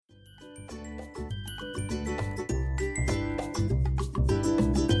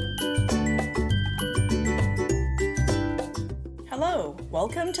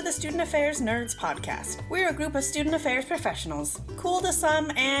Welcome to the Student Affairs Nerds podcast. We're a group of student affairs professionals, cool to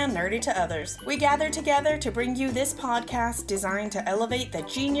some and nerdy to others. We gather together to bring you this podcast designed to elevate the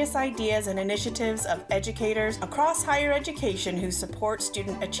genius ideas and initiatives of educators across higher education who support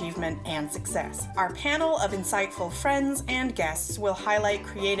student achievement and success. Our panel of insightful friends and guests will highlight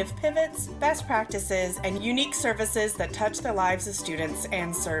creative pivots, best practices, and unique services that touch the lives of students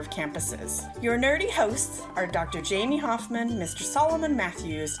and serve campuses. Your nerdy hosts are Dr. Jamie Hoffman, Mr. Solomon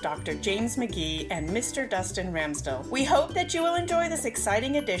Matthews, Dr. James McGee, and Mr. Dustin Ramsdell. We hope that you will enjoy this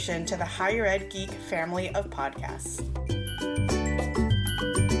exciting addition to the Higher Ed Geek family of podcasts.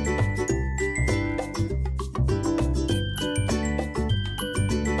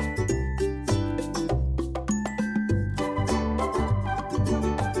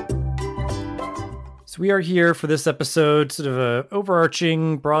 So we are here for this episode, sort of a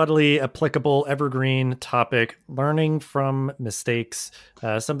overarching, broadly applicable, evergreen topic, learning from mistakes,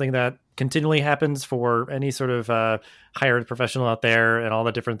 something that continually happens for any sort of higher ed professional out there and all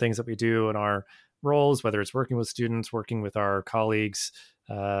the different things that we do in our roles, whether it's working with students, working with our colleagues,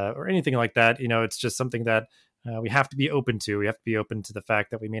 or anything like that. You know, it's just something that we have to be open to. We have to be open to the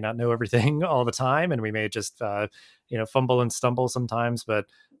fact that we may not know everything all the time, and we may just, fumble and stumble sometimes, but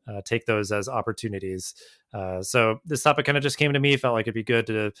take those as opportunities. So this topic kind of just came to me, felt like it'd be good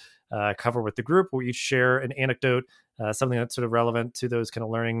to cover with the group. We'll each share an anecdote, something that's sort of relevant to those kind of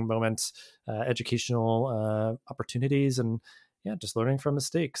learning moments, educational opportunities, and just learning from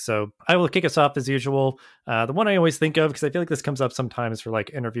mistakes. So I will kick us off as usual. The one I always think of, because I feel like this comes up sometimes for like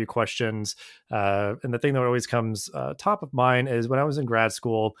interview questions. And the thing that always comes top of mind is when I was in grad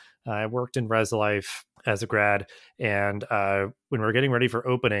school, I worked in Res Life as a grad. And when we were getting ready for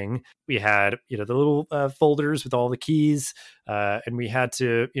opening, we had, the little folders with all the keys. And we had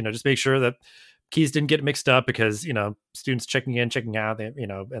to, just make sure that keys didn't get mixed up because, students checking in, checking out,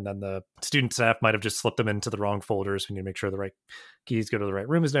 and then the student staff might have just slipped them into the wrong folders. We need to make sure the right keys go to the right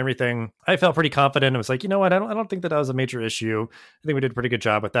rooms and everything. I felt pretty confident. I was like, you know what? I don't think that was a major issue. I think we did a pretty good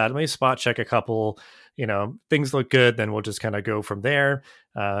job with that. Let me spot check a couple, things look good. Then we'll just kind of go from there.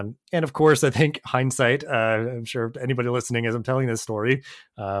 And of course, I think hindsight, I'm sure anybody listening as I'm telling this story,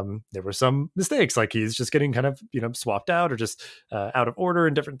 there were some mistakes, like keys just getting kind of, swapped out or just out of order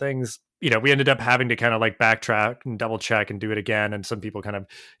and different things. We ended up having to kind of like backtrack and double check and do it again. And some people kind of,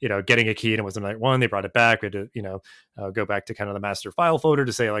 getting a key and it wasn't the right one. They brought it back. We had to, go back to kind of the master file folder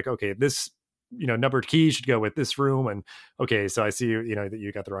to say like, okay, this, numbered key should go with this room. And okay, so I see, that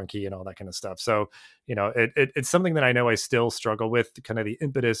you got the wrong key and all that kind of stuff. So, it's something that I know I still struggle with, kind of the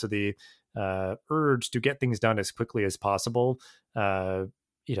impetus of the urge to get things done as quickly as possible, isn't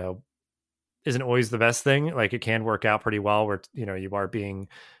always the best thing. Like it can work out pretty well where, you are being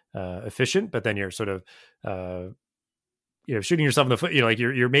efficient, but then you're sort of, shooting yourself in the foot, like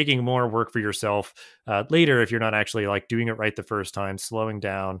you're making more work for yourself later if you're not actually like doing it right the first time, slowing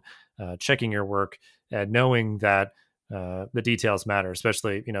down, checking your work, and knowing that the details matter,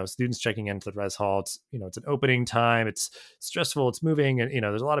 especially, students checking into the res hall. It's, it's an opening time. It's stressful. It's moving. And,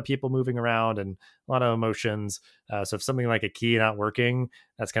 there's a lot of people moving around and a lot of emotions. So if something like a key not working,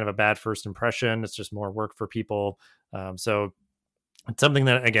 that's kind of a bad first impression. It's just more work for people. So it's something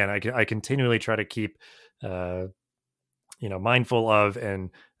that, again, I continually try to keep, mindful of and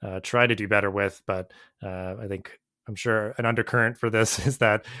try to do better with. But I'm sure an undercurrent for this is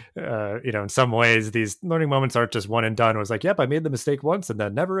that, in some ways, these learning moments aren't just one and done. It was like, yep, I made the mistake once and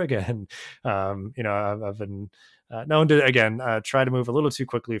then never again. I've been known to, again, try to move a little too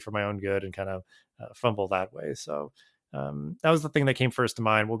quickly for my own good and kind of fumble that way. So that was the thing that came first to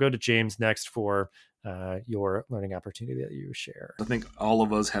mind. We'll go to James next for your learning opportunity that you share. I think all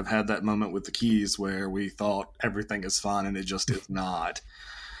of us have had that moment with the keys where we thought everything is fine and it just is not.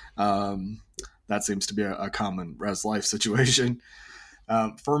 That seems to be a common res life situation.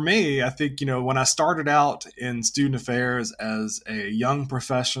 For me, I think, when I started out in student affairs as a young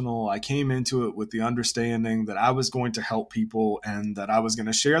professional, I came into it with the understanding that I was going to help people and that I was going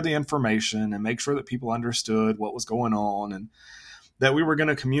to share the information and make sure that people understood what was going on and that we were going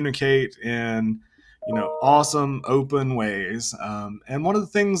to communicate in, awesome, open ways. And one of the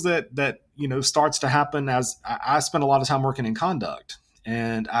things that starts to happen as I spent a lot of time working in conduct,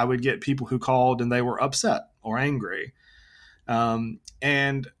 and I would get people who called and they were upset or angry.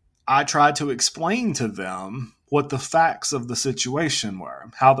 And I tried to explain to them what the facts of the situation were,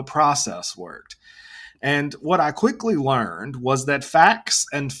 how the process worked. And what I quickly learned was that facts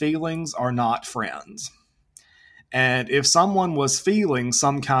and feelings are not friends. And if someone was feeling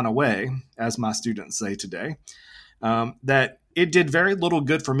some kind of way, as my students say today, that it did very little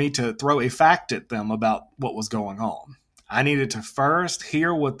good for me to throw a fact at them about what was going on. I needed to first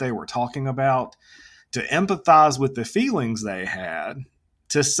hear what they were talking about, to empathize with the feelings they had,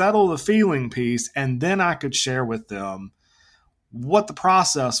 to settle the feeling piece, and then I could share with them what the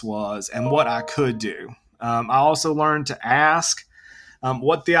process was and what I could do. I also learned to ask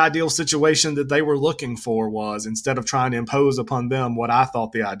what the ideal situation that they were looking for was, instead of trying to impose upon them what I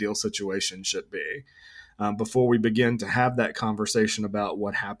thought the ideal situation should be, before we begin to have that conversation about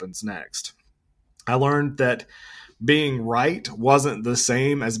what happens next. I learned that being right wasn't the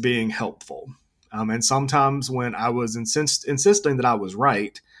same as being helpful. And sometimes when I was insisting that I was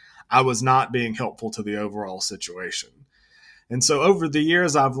right, I was not being helpful to the overall situation. And so over the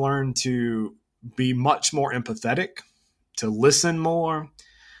years, I've learned to be much more empathetic, to listen more,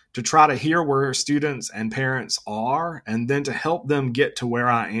 to try to hear where students and parents are, and then to help them get to where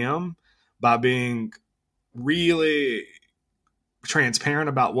I am by being really transparent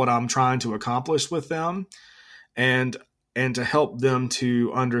about what I'm trying to accomplish with them, and to help them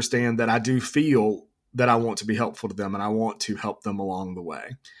to understand that I do feel that I want to be helpful to them and I want to help them along the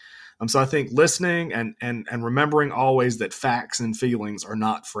way. So I think listening and remembering always that facts and feelings are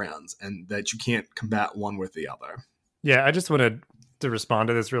not friends, and that you can't combat one with the other. Yeah, I just wanted to respond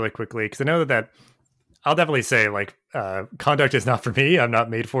to this really quickly, because I know that I'll definitely say, like, conduct is not for me. I'm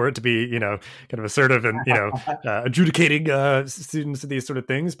not made for it to be, kind of assertive and, adjudicating students to these sort of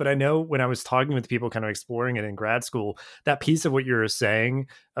things. But I know when I was talking with people kind of exploring it in grad school, that piece of what you're saying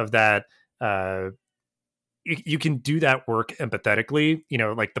of that, you can do that work empathetically,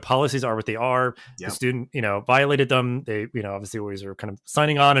 like the policies are what they are. Yep. The student, violated them. They, obviously always are kind of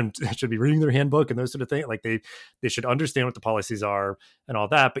signing on and should be reading their handbook and those sort of things. Like they should understand what the policies are and all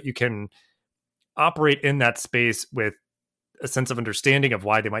that, but you can operate in that space with a sense of understanding of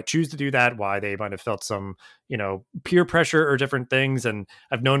why they might choose to do that, why they might have felt some, peer pressure or different things. And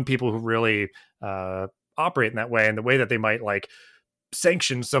I've known people who really operate in that way, and the way that they might like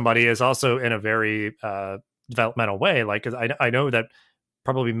sanction somebody is also in a very developmental way. Like, 'cause I know that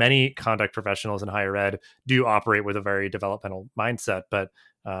probably many conduct professionals in higher ed do operate with a very developmental mindset, but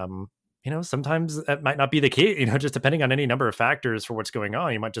sometimes that might not be the case, just depending on any number of factors for what's going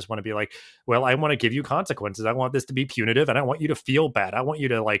on. You might just want to be like, well, I want to give you consequences. I want this to be punitive, and I want you to feel bad. I want you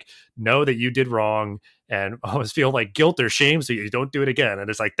to like know that you did wrong and always feel like guilt or shame so you don't do it again. And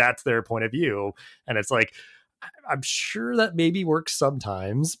it's like, that's their point of view. And it's like, I'm sure that maybe works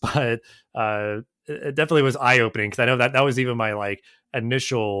sometimes, but it definitely was eye-opening, because I know that was even my like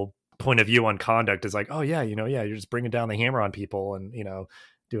initial point of view on conduct, is like, oh yeah, you're just bringing down the hammer on people and,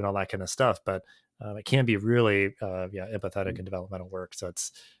 doing all that kind of stuff. But it can be really empathetic and developmental work. So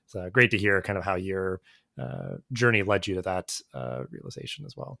it's great to hear kind of how your journey led you to that realization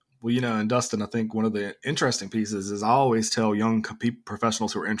as well. Well, and Dustin, I think one of the interesting pieces is I always tell young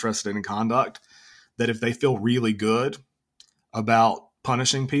professionals who are interested in conduct that if they feel really good about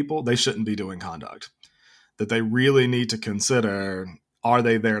punishing people, they shouldn't be doing conduct. That they really need to consider, are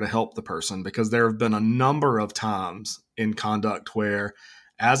they there to help the person? Because there have been a number of times in conduct where,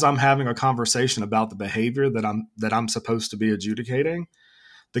 as I'm having a conversation about the behavior that I'm supposed to be adjudicating,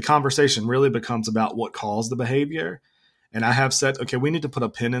 the conversation really becomes about what caused the behavior. And I have said, okay, we need to put a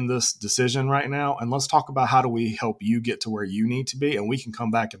pin in this decision right now, and let's talk about how do we help you get to where you need to be, and we can come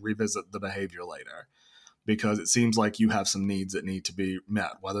back and revisit the behavior later, because it seems like you have some needs that need to be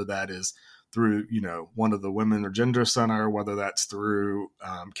met, whether that is through, one of the Women or Gender Center, whether that's through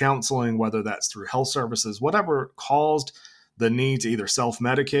counseling, whether that's through health services, whatever caused the need to either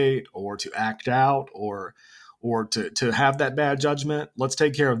self-medicate or to act out or to have that bad judgment. Let's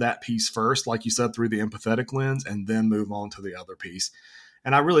take care of that piece first, like you said, through the empathetic lens, and then move on to the other piece.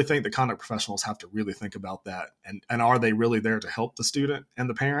 And I really think that conduct professionals have to really think about that. And are they really there to help the student and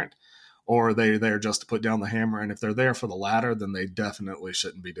the parent, or are they there just to put down the hammer? And if they're there for the latter, then they definitely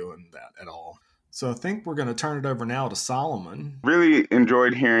shouldn't be doing that at all. So I think we're going to turn it over now to Solomon. Really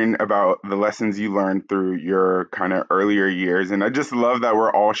enjoyed hearing about the lessons you learned through your kind of earlier years. And I just love that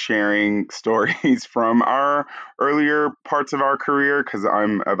we're all sharing stories from our earlier parts of our career, because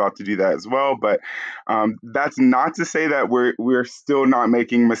I'm about to do that as well. But that's not to say that we're still not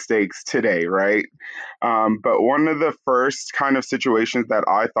making mistakes today, right? But one of the first kind of situations that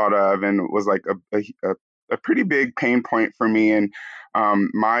I thought of, and was like a pretty big pain point for me, and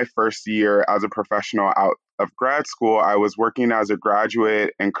my first year as a professional out of grad school, I was working as a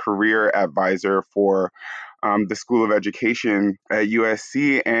graduate and career advisor for the School of Education at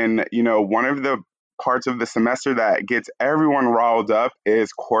USC. And, one of the parts of the semester that gets everyone riled up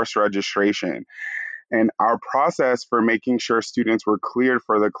is course registration. And our process for making sure students were cleared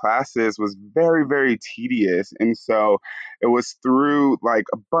for the classes was very, very tedious. And so it was through like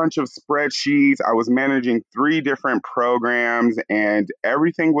a bunch of spreadsheets. I was managing 3 different programs, and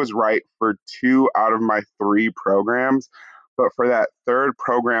everything was right for 2 out of my 3 programs. But for that 3rd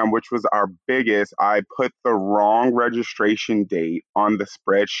program, which was our biggest, I put the wrong registration date on the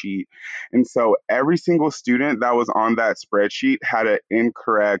spreadsheet. And so every single student that was on that spreadsheet had an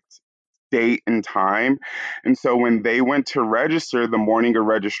incorrect date and time. And so when they went to register the morning of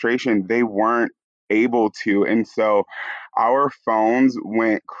registration, they weren't able to. And so our phones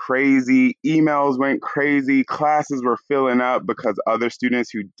went crazy, emails went crazy, classes were filling up because other students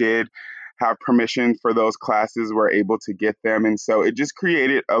who did have permission for those classes were able to get them. And so it just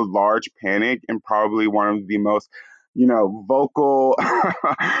created a large panic, and probably one of the most vocal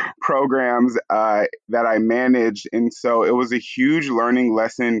programs that I managed. And so it was a huge learning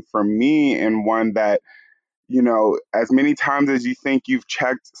lesson for me, and one that, as many times as you think you've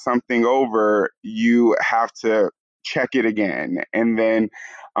checked something over, you have to check it again. And then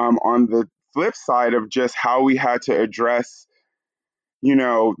on the flip side of just how we had to address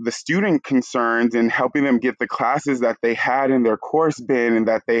the student concerns and helping them get the classes that they had in their course bin and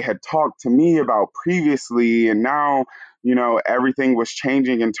that they had talked to me about previously. And now, everything was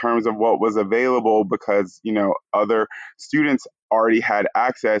changing in terms of what was available because, other students already had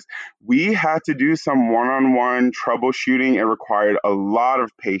access. We had to do some one-on-one troubleshooting. It required a lot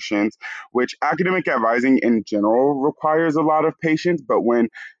of patience, which academic advising in general requires a lot of patience. But when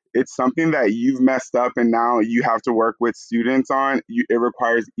it's something that you've messed up and now you have to work with students on, it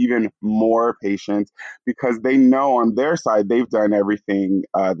requires even more patience because they know on their side they've done everything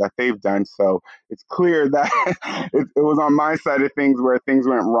that they've done. So it's clear that it was on my side of things where things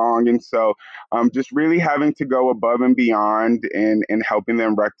went wrong. And so just really having to go above and beyond and helping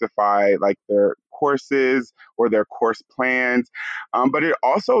them rectify like their courses or their course plans. But it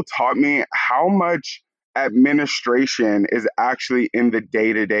also taught me how much administration is actually in the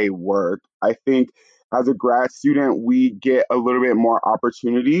day-to-day work. I think as a grad student, we get a little bit more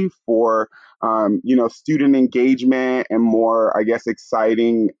opportunity for, student engagement and more, I guess,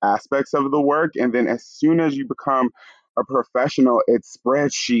 exciting aspects of the work. And then as soon as you become a professional, it's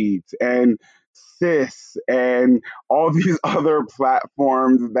spreadsheets and SIS and all these other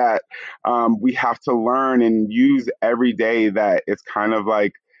platforms that we have to learn and use every day, that it's kind of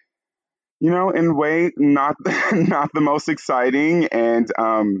like, in a way, not not the most exciting. And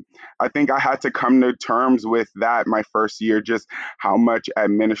I think I had to come to terms with that my first year, just how much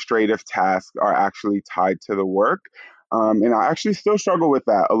administrative tasks are actually tied to the work. And I actually still struggle with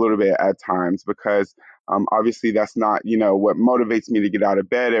that a little bit at times because obviously that's not, what motivates me to get out of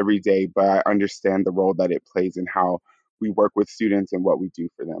bed every day, but I understand the role that it plays in how we work with students and what we do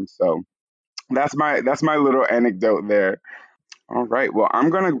for them. So that's my little anecdote there. All right. Well, I'm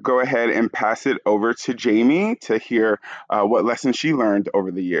going to go ahead and pass it over to Jamie to hear what lessons she learned over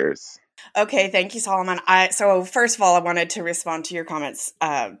the years. Okay, thank you, Solomon. So first of all, I wanted to respond to your comments.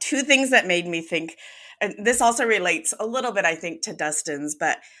 2 things that made me think, and this also relates a little bit, I think, to Dustin's,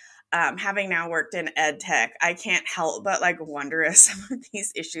 but having now worked in ed tech, I can't help but wonder if some of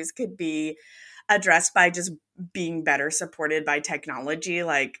these issues could be addressed by just being better supported by technology.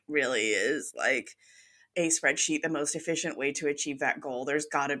 Really is a spreadsheet the most efficient way to achieve that goal? There's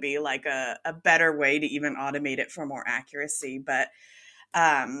got to be a better way to even automate it for more accuracy. But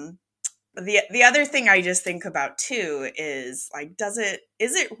the other thing I just think about too is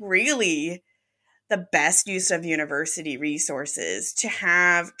is it really the best use of university resources to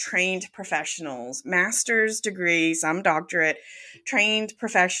have trained professionals, master's degree, some doctorate, trained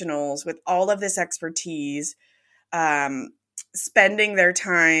professionals with all of this expertise, spending their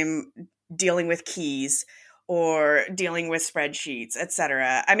time dealing with keys or dealing with spreadsheets,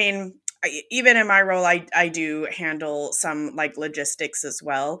 etc. I mean, even in my role, I do handle some logistics as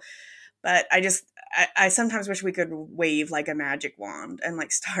well, but I sometimes wish we could wave a magic wand and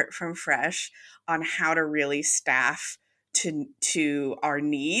start from fresh on how to really staff to our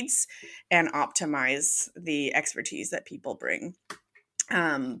needs and optimize the expertise that people bring.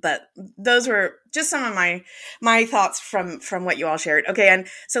 But those were just some of my thoughts from what you all shared. Okay, and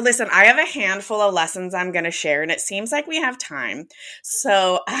so listen, I have a handful of lessons I'm going to share, and it seems like we have time,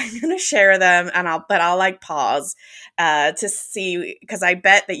 so I'm going to share them, and I'll pause to see, because I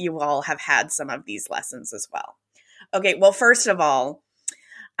bet that you all have had some of these lessons as well. Okay, well, first of all,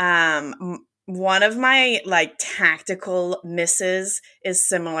 one of my tactical misses is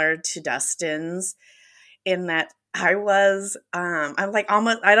similar to Dustin's, in that I'm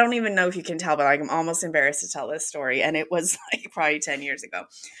almost, I don't even know if you can tell, but I'm almost embarrassed to tell this story. And it was probably 10 years ago.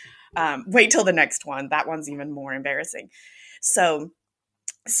 Wait till the next one. That one's even more embarrassing. So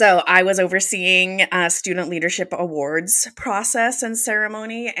I was overseeing student leadership awards process and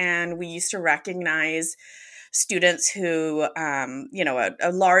ceremony, and we used to recognize students who,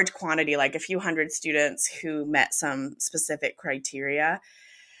 a large quantity, like a few hundred students who met some specific criteria.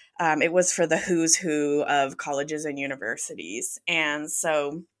 It was for the who's who of colleges and universities. And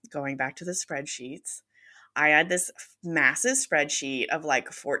so going back to the spreadsheets, I had this massive spreadsheet of like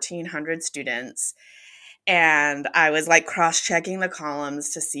 1,400 students. And I was like cross-checking the columns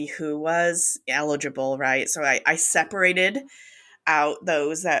to see who was eligible, right? So I separated out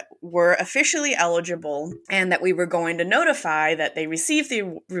those that were officially eligible and that we were going to notify that they received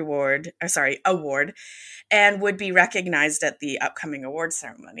the award and would be recognized at the upcoming award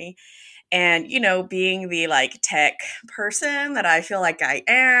ceremony. And, being the like tech person that I feel like I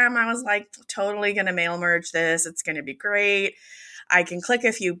am, I was like totally going to mail merge this. It's going to be great. I can click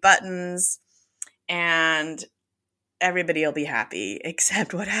a few buttons and everybody will be happy,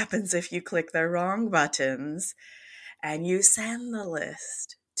 except what happens if you click the wrong buttons and you send the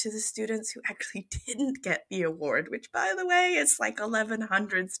list to the students who actually didn't get the award, which, by the way, is like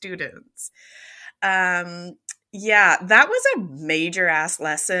 1,100 students. That was a major ass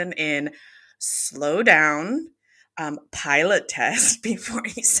lesson in slow down, pilot test before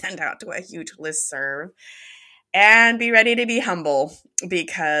you send out to a huge listserv. And be ready to be humble,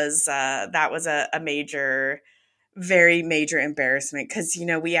 because that was a major, very major embarrassment. Because,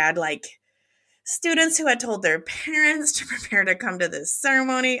 we had like students who had told their parents to prepare to come to this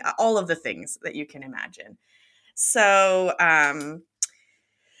ceremony, all of the things that you can imagine. So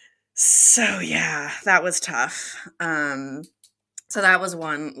yeah, that was tough. So that was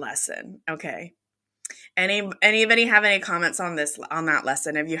one lesson. Okay. Anybody have any comments on that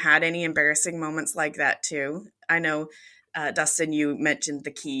lesson? Have you had any embarrassing moments like that too? I know, Dustin, you mentioned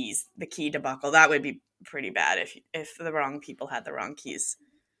the key debacle. That would be pretty bad if the wrong people had the wrong keys.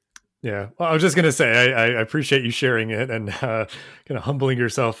 Yeah. Well, I was just going to say, I appreciate you sharing it and kind of humbling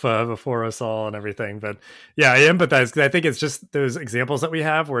yourself before us all and everything. But yeah, I empathize, because I think it's just those examples that we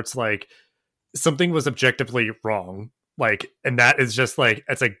have where it's like something was objectively wrong. Like, and that is just like,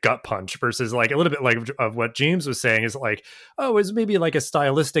 it's a gut punch versus like a little bit like of what James was saying is like, oh, it's maybe like a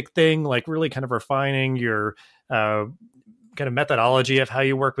stylistic thing, like really kind of refining your kind of methodology of how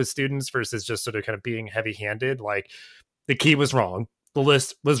you work with students versus just sort of kind of being heavy handed. Like the key was wrong. The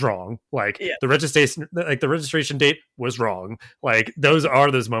list was wrong. Like the registration date was wrong. Like those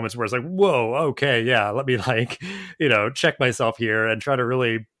are those moments where it's like, whoa, okay. Yeah. Let me like, check myself here and try to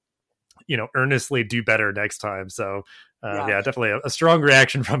really, earnestly do better next time. So definitely a strong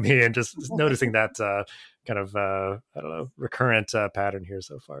reaction from me, and just noticing that kind of recurrent pattern here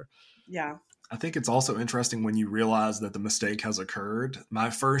so far. Yeah. I think it's also interesting when you realize that the mistake has occurred. My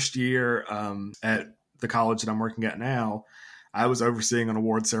first year at the college that I'm working at now, I was overseeing an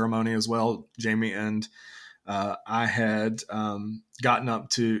award ceremony as well, Jamie, and I had gotten up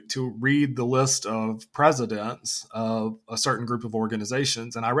to read the list of presidents of a certain group of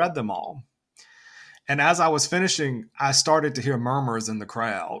organizations, and I read them all. And as I was finishing, I started to hear murmurs in the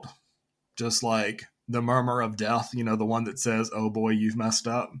crowd, just like the murmur of death, the one that says, oh boy, you've messed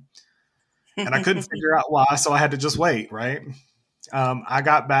up. And I couldn't figure out why, so I had to just wait, right? I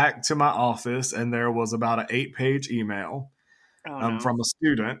got back to my office, and there was about an 8-page email from a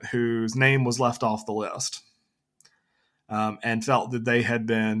student whose name was left off the list, and felt that they had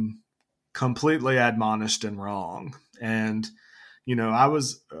been completely admonished and wrong. And, I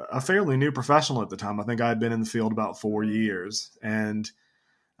was a fairly new professional at the time. I think I had been in the field about 4 years. And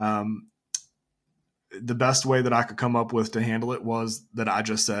the best way that I could come up with to handle it was that I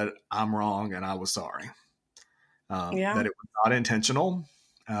just said, I'm wrong and I was sorry. That it was not intentional,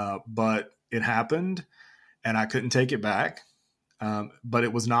 but it happened and I couldn't take it back. But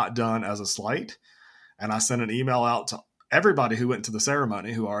it was not done as a slight. And I sent an email out to everybody who went to the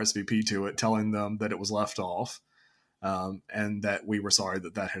ceremony, who RSVP'd to it, telling them that it was left off, and that we were sorry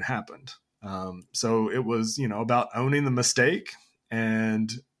that had happened. So it was, about owning the mistake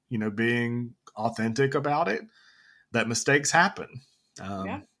and, being authentic about it, that mistakes happen.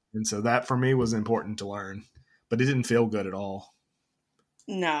 And so that for me was important to learn, but it didn't feel good at all.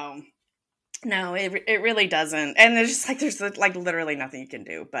 No, it really doesn't. And there's literally nothing you can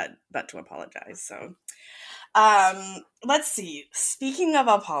do but to apologize. So, let's see. Speaking of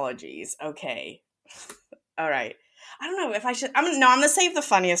apologies. Okay. All right. I don't know if I should, I'm going to save the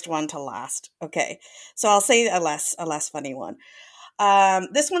funniest one to last. Okay. So I'll say a less funny one.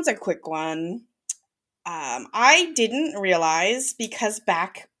 This one's a quick one. I didn't realize, because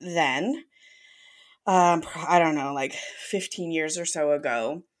back then, I don't know, like 15 years or so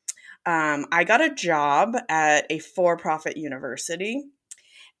ago, I got a job at a for-profit university,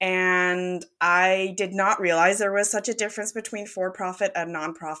 and I did not realize there was such a difference between for-profit and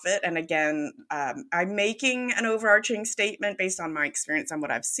nonprofit. And again, I'm making an overarching statement based on my experience and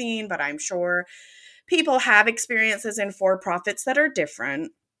what I've seen, but I'm sure people have experiences in for-profits that are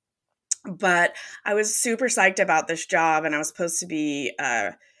different. But I was super psyched about this job, and I was supposed to be,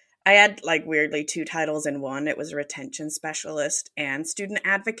 I had like weirdly two titles in one. It was a retention specialist and student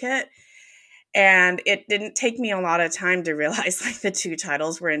advocate. And it didn't take me a lot of time to realize like the two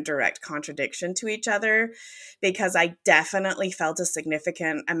titles were in direct contradiction to each other, because I definitely felt a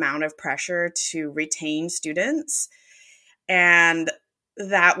significant amount of pressure to retain students. And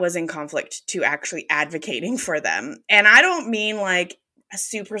that was in conflict to actually advocating for them. And I don't mean like a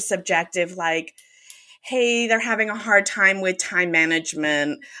super subjective, like, hey, they're having a hard time with time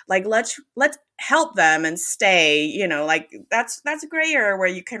management. Like, let's help them and stay, like that's a gray area where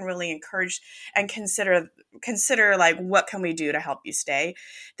you can really encourage and consider like, what can we do to help you stay?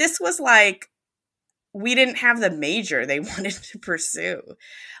 This was like, we didn't have the major they wanted to pursue.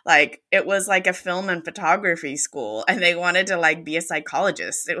 Like, it was like a film and photography school, and they wanted to like be a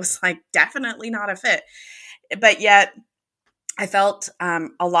psychologist. It was like definitely not a fit. But yet I felt a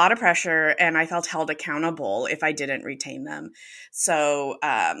lot of pressure, and I felt held accountable if I didn't retain them. So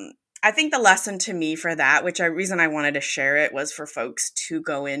I think the lesson to me for that, reason I wanted to share it, was for folks to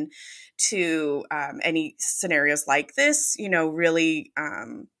go in to any scenarios like this, really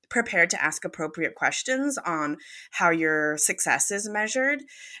prepared to ask appropriate questions on how your success is measured,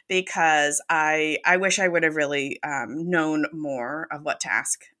 because I wish I would have really known more of what to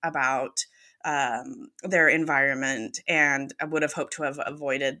ask about their environment, and I would have hoped to have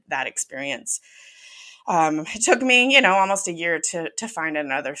avoided that experience. It took me, almost a year to find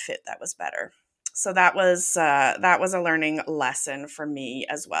another fit that was better. So that was a learning lesson for me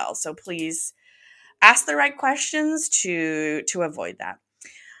as well. So please ask the right questions to avoid that.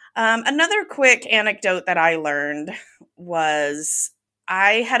 Another quick anecdote that I learned was,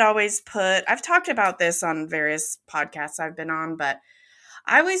 I've talked about this on various podcasts I've been on, but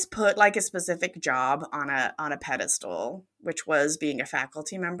I always put like a specific job on a pedestal, which was being a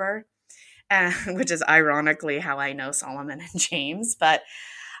faculty member, which is ironically how I know Solomon and James. But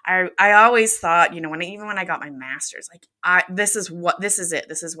I always thought, when I got my master's, like, this is it.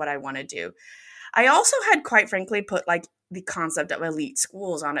 This is what I want to do. I also had, quite frankly, put like the concept of elite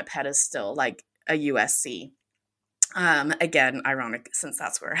schools on a pedestal, like a USC. Again, ironic, since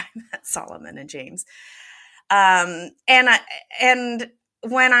that's where I met Solomon and James. And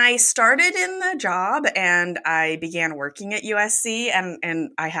when I started in the job and I began working at USC,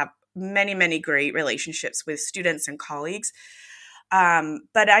 and I have many, many great relationships with students and colleagues,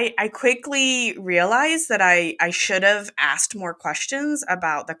 but I quickly realized that I should have asked more questions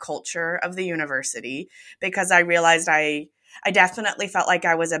about the culture of the university, because I realized I definitely felt like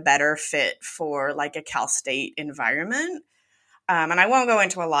I was a better fit for like a Cal State environment. And I won't go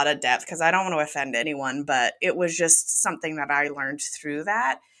into a lot of depth because I don't want to offend anyone, but it was just something that I learned through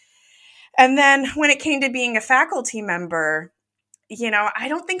that. And then when it came to being a faculty member, I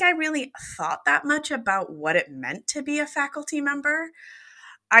don't think I really thought that much about what it meant to be a faculty member.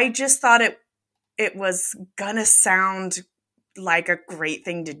 I just thought it was gonna sound like a great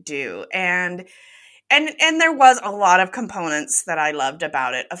thing to do. And there was a lot of components that I loved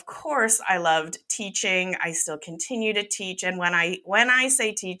about it. Of course, I loved teaching. I still continue to teach. And when I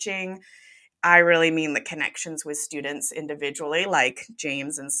say teaching, I really mean the connections with students individually, like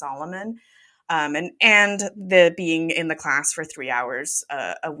James and Solomon, and the being in the class for 3 hours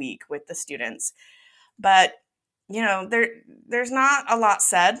a week with the students. But there's not a lot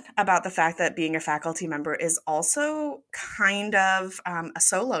said about the fact that being a faculty member is also kind of a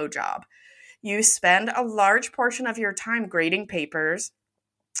solo job. You spend a large portion of your time grading papers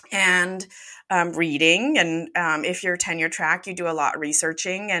and reading. And if you're tenure track, you do a lot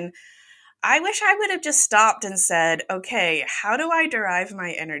researching. And I wish I would have just stopped and said, okay, how do I derive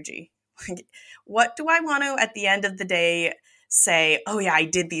my energy? What do I want to, at the end of the day, say, oh yeah, I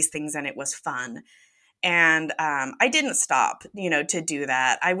did these things and it was fun. And I didn't stop, to do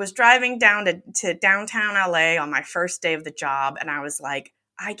that. I was driving down to downtown LA on my first day of the job, and I was like,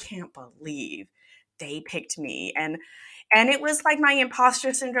 I can't believe they picked me. And it was like my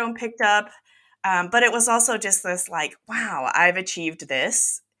imposter syndrome picked up. But it was also just this like, wow, I've achieved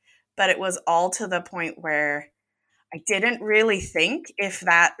this. But it was all to the point where I didn't really think if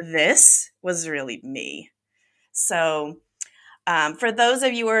this was really me. So for those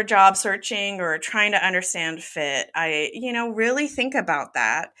of you who are job searching or trying to understand fit, really think about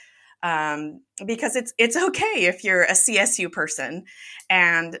that. because it's okay if you're a CSU person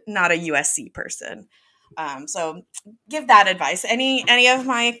and not a USC person. So give that advice. Any of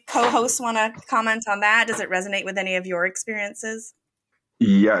my co-hosts want to comment on that? Does it resonate with any of your experiences?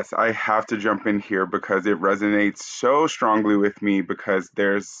 Yes, I have to jump in here because it resonates so strongly with me, because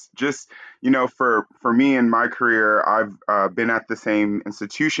there's just, for me in my career, I've been at the same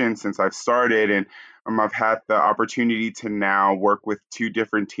institution since I've started, and I've had the opportunity to now work with two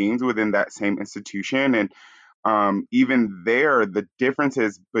different teams within that same institution. And even there, the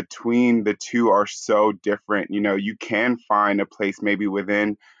differences between the two are so different. You can find a place maybe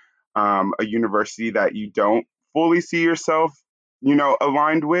within a university that you don't fully see yourself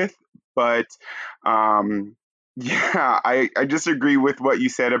aligned with. But yeah, I just agree with what you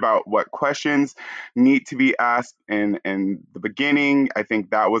said about what questions need to be asked in the beginning. I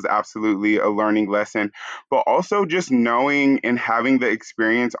think that was absolutely a learning lesson, but also just knowing and having the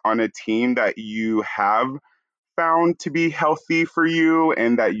experience on a team that you have found to be healthy for you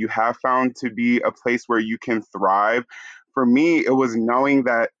and that you have found to be a place where you can thrive. For me, it was knowing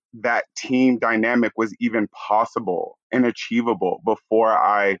that team dynamic was even possible and achievable before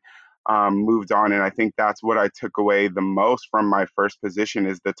I moved on. And I think that's what I took away the most from my first position,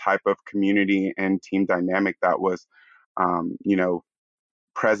 is the type of community and team dynamic that was,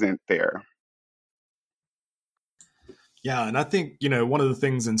 present there. Yeah, and I think, one of the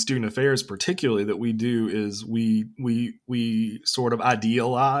things in student affairs particularly that we do is we sort of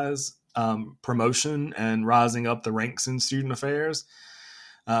idealize promotion and rising up the ranks in student affairs.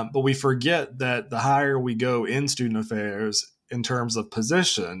 But we forget that the higher we go in student affairs in terms of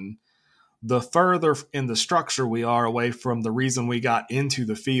position, the further in the structure we are away from the reason we got into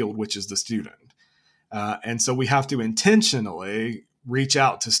the field, which is the student. And so we have to intentionally reach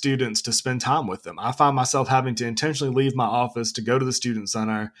out to students to spend time with them. I find myself having to intentionally leave my office to go to the student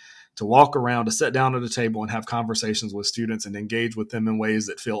center, to walk around, to sit down at a table and have conversations with students and engage with them in ways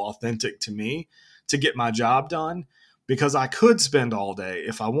that feel authentic to me to get my job done. Because I could spend all day,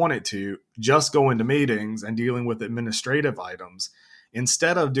 if I wanted to, just going to meetings and dealing with administrative items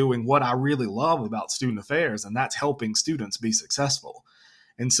instead of doing what I really love about student affairs, and that's helping students be successful.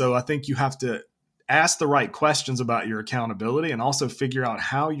 And so I think you have to ask the right questions about your accountability and also figure out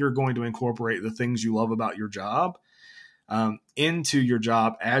how you're going to incorporate the things you love about your job into your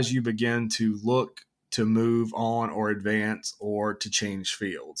job as you begin to look to move on or advance or to change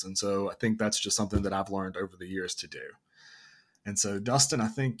fields. And so I think that's just something that I've learned over the years to do. And so, Dustin, I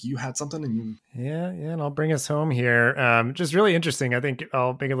think you had something. Yeah, and I'll bring us home here. Just really interesting. I think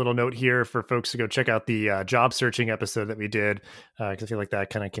I'll make a little note here for folks to go check out the job searching episode that we did, because I feel like that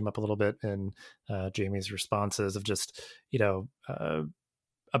kind of came up a little bit in Jamie's responses of just, a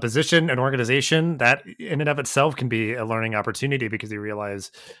position, an organization that in and of itself can be a learning opportunity, because you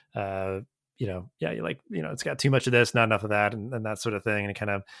realize, it's got too much of this, not enough of that, and that sort of thing, and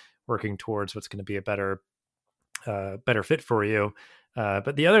kind of working towards what's going to be a better fit for you.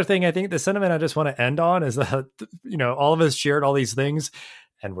 But the other thing, I think the sentiment I just want to end on is that, all of us shared all these things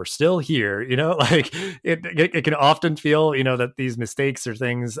and we're still here, like it can often feel, that these mistakes or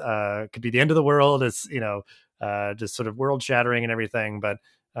things could be the end of the world. It's, just sort of world shattering and everything. But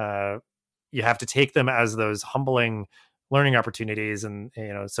you have to take them as those humbling learning opportunities. And,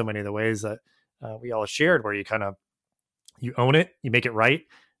 so many of the ways that we all shared, where you own it, you make it right,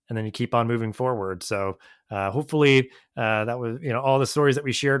 and then you keep on moving forward. So hopefully that was, all the stories that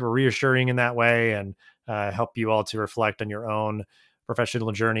we shared were reassuring in that way, and help you all to reflect on your own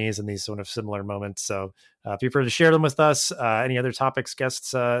professional journeys and these sort of similar moments. So feel free to share them with us, any other topics,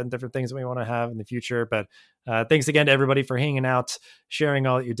 guests, and different things that we want to have in the future. But thanks again to everybody for hanging out, sharing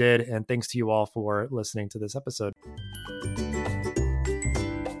all that you did. And thanks to you all for listening to this episode.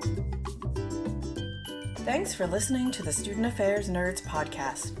 Thanks for listening to the Student Affairs Nerds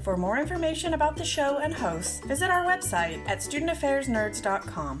podcast. For more information about the show and hosts, visit our website at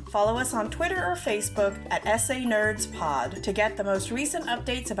studentaffairsnerds.com. Follow us on Twitter or Facebook at SANerdsPod to get the most recent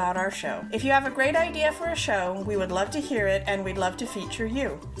updates about our show. If you have a great idea for a show, we would love to hear it, and we'd love to feature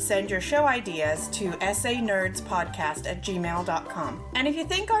you. Send your show ideas to sanerdspodcast@gmail.com. And if you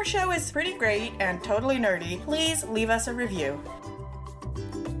think our show is pretty great and totally nerdy, please leave us a review.